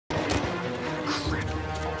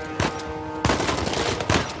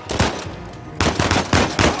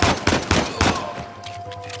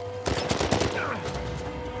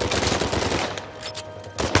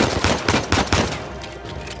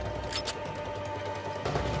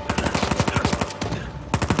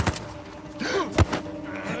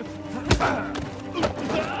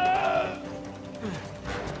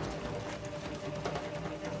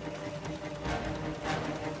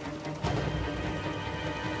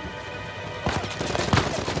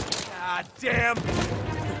God damn!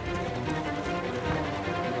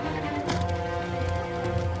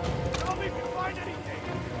 Tell me if you find anything!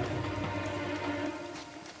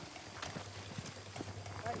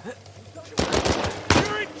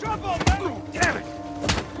 You're in trouble, man! Damn it!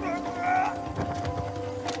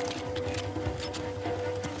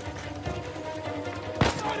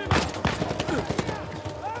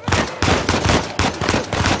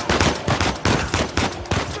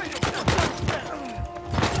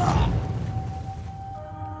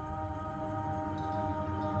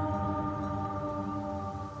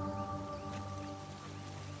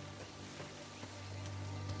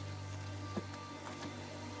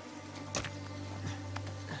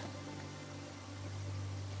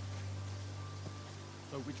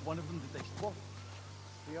 So which one of them did they spot?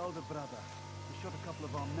 The older brother. He shot a couple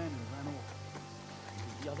of our men and ran off.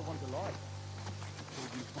 The other one's alive. Until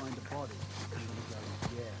we find the body, I'm gonna go,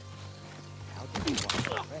 yeah. How did you find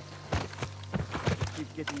the rest? Keep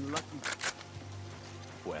getting lucky.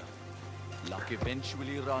 Well, luck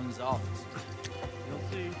eventually runs out. You'll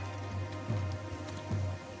see.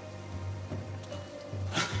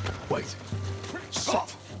 Wait. Shit!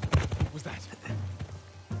 What was that?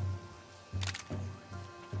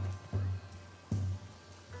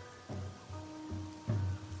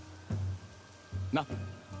 Nothing.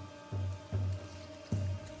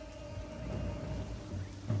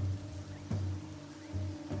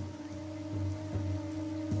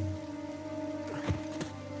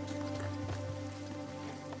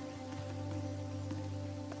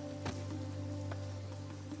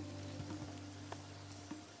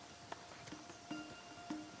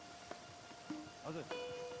 How's it?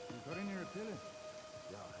 You got any repellent?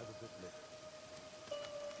 Yeah, I have a bit left.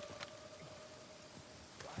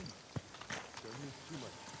 Don't use too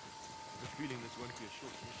much. I have a feeling this won't be a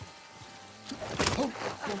short mission.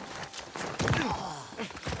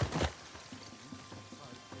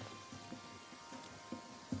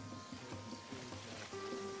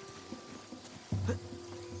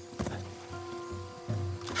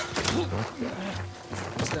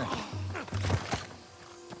 What's that?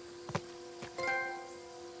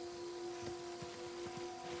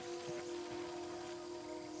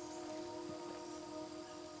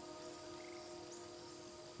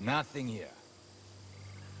 Nothing here.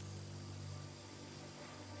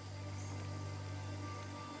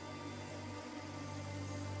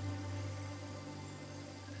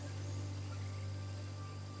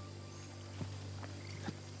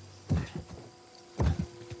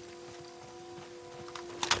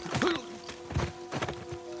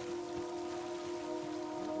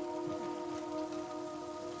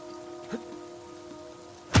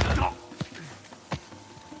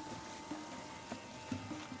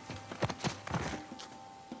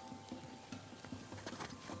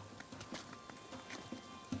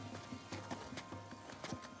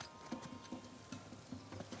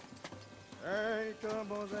 Take a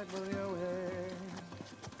Bozak will you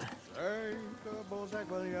Take a Bozak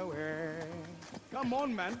will you Come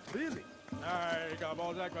on, man, really. Take a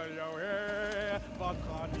Bozak will you Wat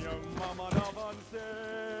kan je mama daarvan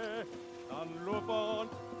zeggen? Dan loop on.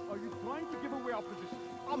 Are you trying to give away our position?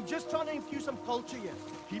 I'm just trying to infuse some culture here.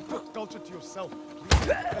 Keep the culture to yourself, please.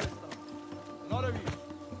 A lot of you.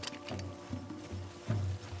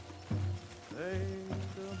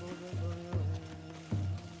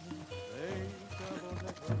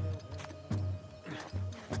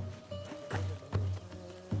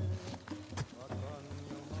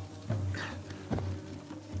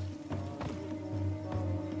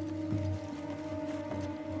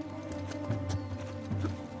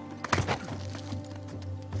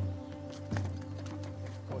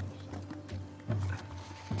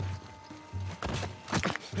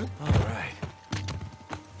 All right.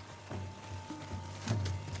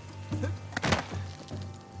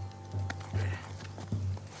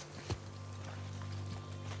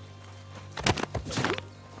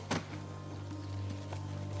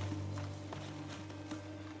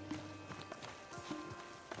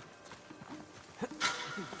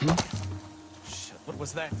 Shit, what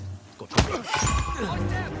was that?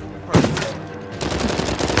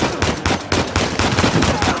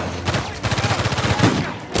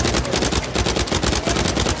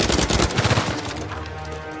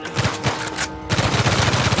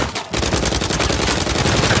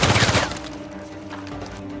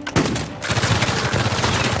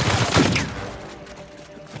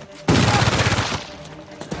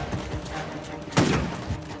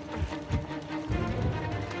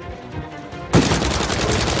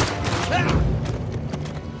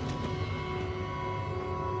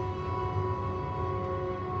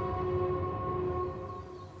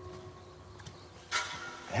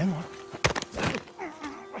 Hang on.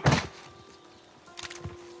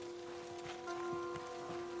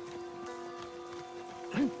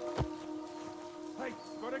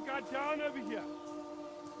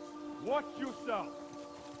 Watch yourself.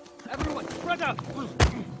 Everyone, spread out!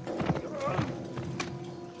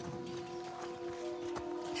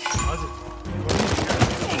 How's it?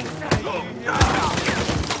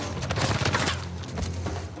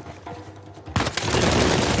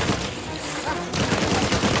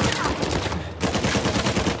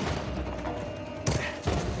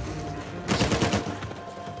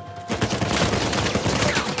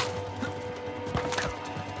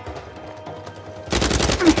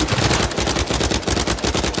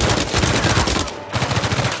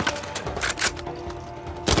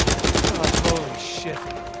 Holy shit.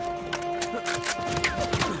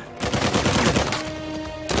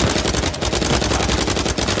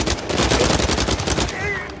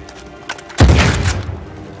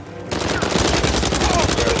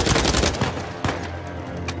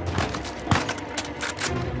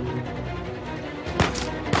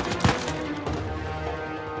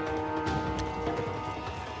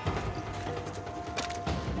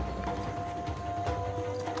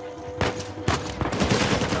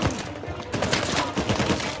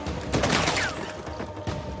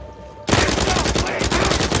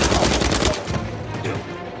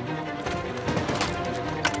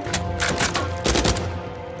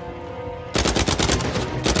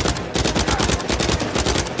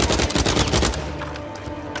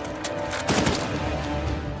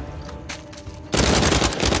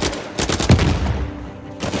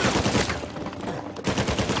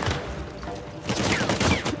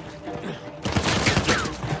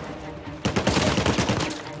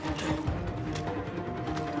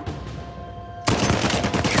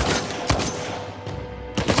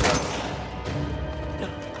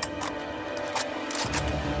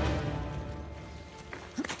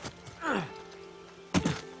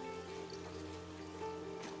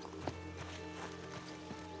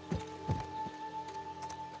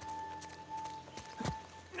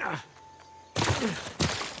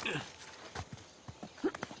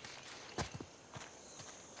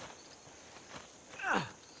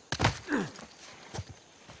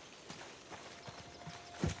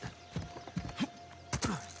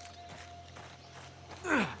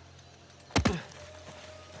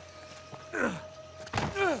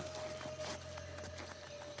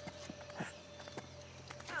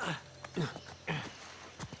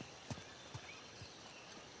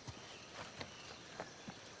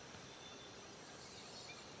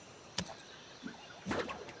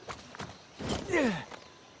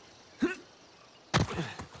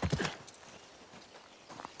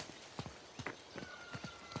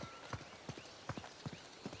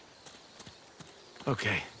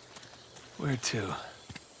 Okay, where to?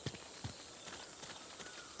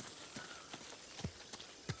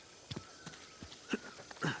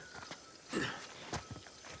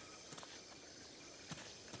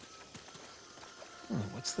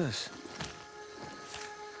 What's this?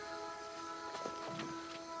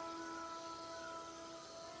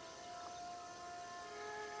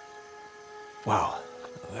 Wow,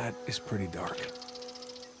 that is pretty dark.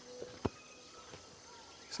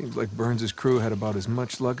 Seems like Burns' crew had about as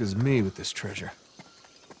much luck as me with this treasure.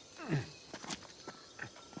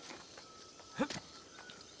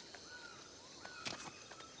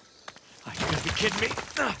 Are you gonna be kidding me?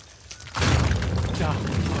 No,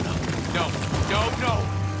 no.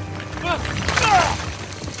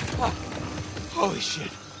 Holy shit.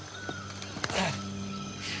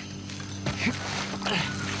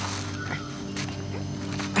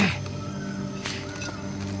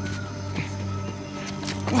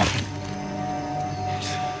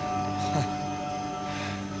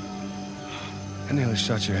 I nearly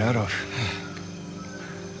shot your head off.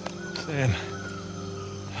 Sam,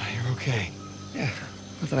 you're okay. Yeah,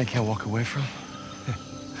 nothing I can't walk away from.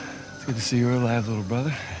 It's good to see you're alive, little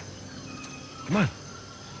brother. Come on.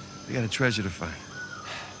 We got a treasure to find.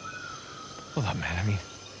 Hold up, man. I mean,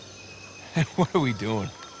 what are we doing?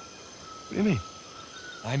 What do you mean?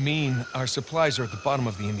 I mean, our supplies are at the bottom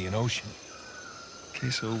of the Indian Ocean. Okay,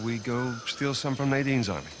 so we go steal some from Nadine's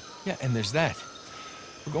army. Yeah, and there's that.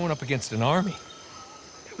 We're going up against an army.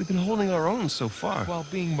 Yeah, we've been holding our own so far. While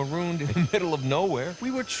being marooned in the middle of nowhere.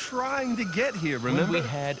 We were trying to get here, remember? When we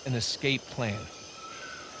had an escape plan.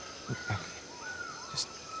 Just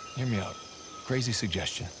hear me out. Crazy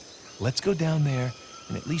suggestion. Let's go down there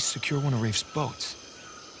and at least secure one of Rafe's boats.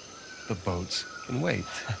 The boats can wait.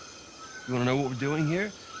 You want to know what we're doing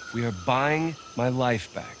here? We are buying my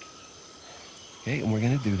life back. Okay, and we're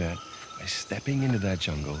gonna do that by stepping into that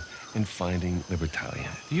jungle and finding Libertalia.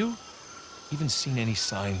 Have you even seen any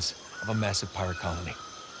signs of a massive pirate colony?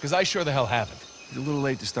 Because I sure the hell haven't. It's a little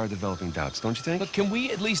late to start developing doubts, don't you think? But can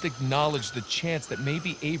we at least acknowledge the chance that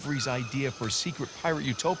maybe Avery's idea for a secret pirate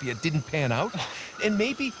utopia didn't pan out? And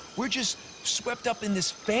maybe we're just swept up in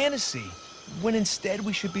this fantasy, when instead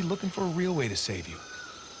we should be looking for a real way to save you.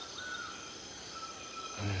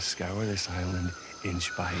 I'm gonna scour this island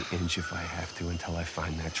inch by inch if I have to until I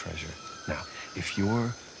find that treasure. Now, if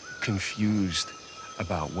you're confused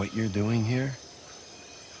about what you're doing here,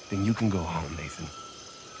 then you can go home, Nathan.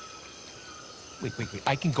 Wait.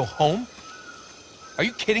 I can go home? Are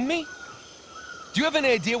you kidding me? Do you have any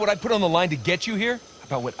idea what I put on the line to get you here?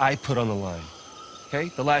 About what I put on the line, okay?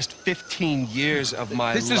 The last 15 years of my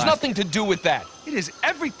life. This has nothing to do with that. It has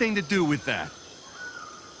everything to do with that.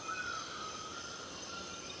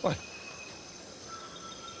 What?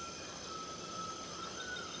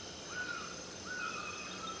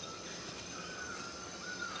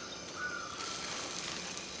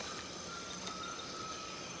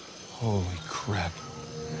 Holy crap.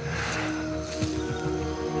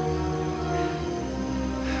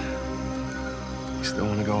 You still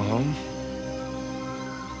want to go home?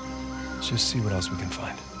 Let's just see what else we can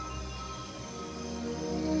find.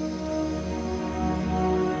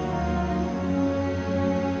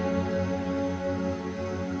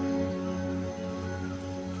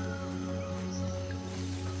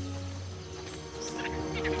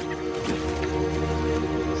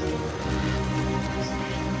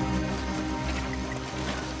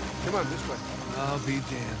 Come on, this way. I'll be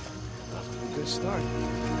damned. Off to a good start. Yeah,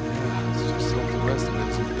 let's just hope the rest of it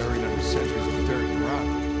isn't buried under centuries of dirty rock.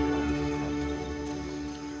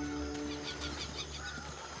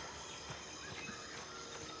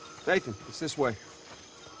 Nathan, it's this way.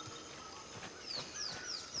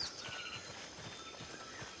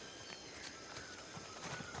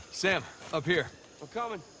 Sam, up here. I'm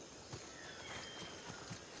coming.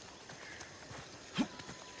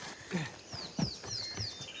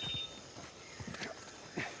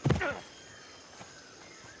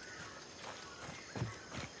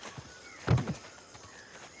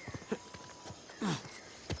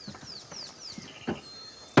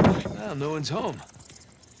 Well, no one's home.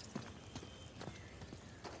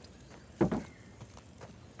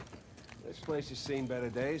 This place has seen better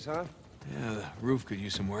days, huh? Yeah, the roof could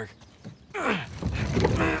use some work.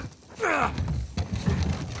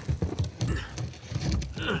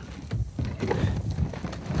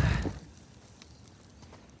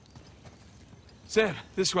 Sam,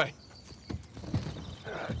 this way.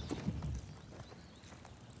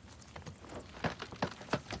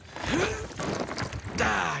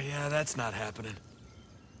 Yeah, that's not happening.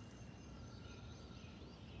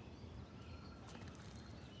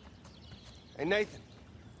 Hey, Nathan,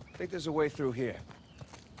 I think there's a way through here.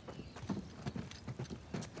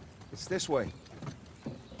 It's this way.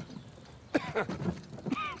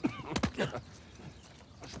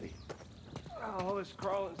 All this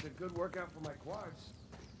crawling's a good workout for my quads.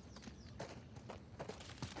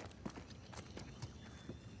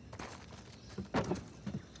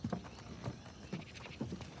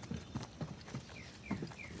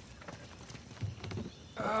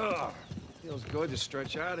 Oh, feels good to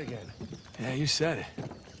stretch out again. Yeah, you said it.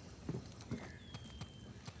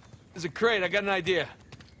 There's a crate. I got an idea.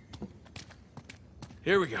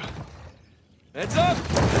 Here we go. Heads up!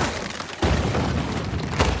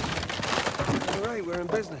 All right, we're in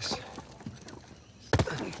business.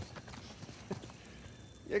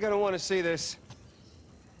 You're gonna want to see this.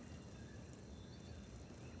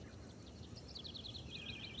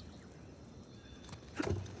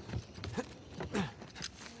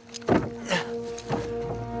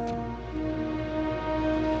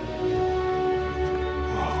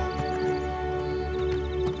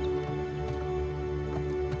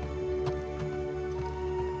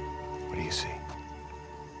 What do you see?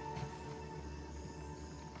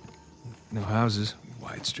 No houses.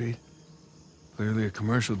 Wide street. Clearly a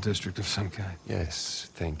commercial district of some kind. Yes,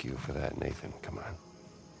 thank you for that, Nathan. Come on.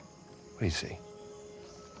 What do you see?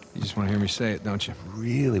 You just want to hear me say it, don't you?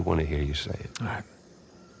 Really want to hear you say it. All right.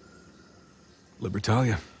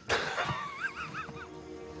 Libertalia.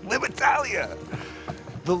 Libertalia!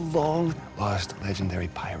 The long-lost legendary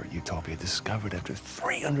pirate utopia discovered after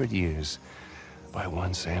 300 years by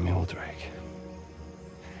one Samuel Drake.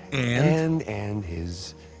 And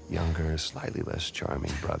his younger, slightly less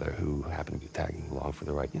charming brother who happened to be tagging along for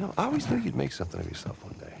the ride. You know, I always knew you'd make something of yourself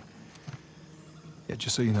one day. Yeah,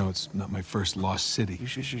 just so you know, it's not my first lost city. You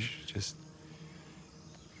should just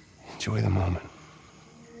enjoy the moment.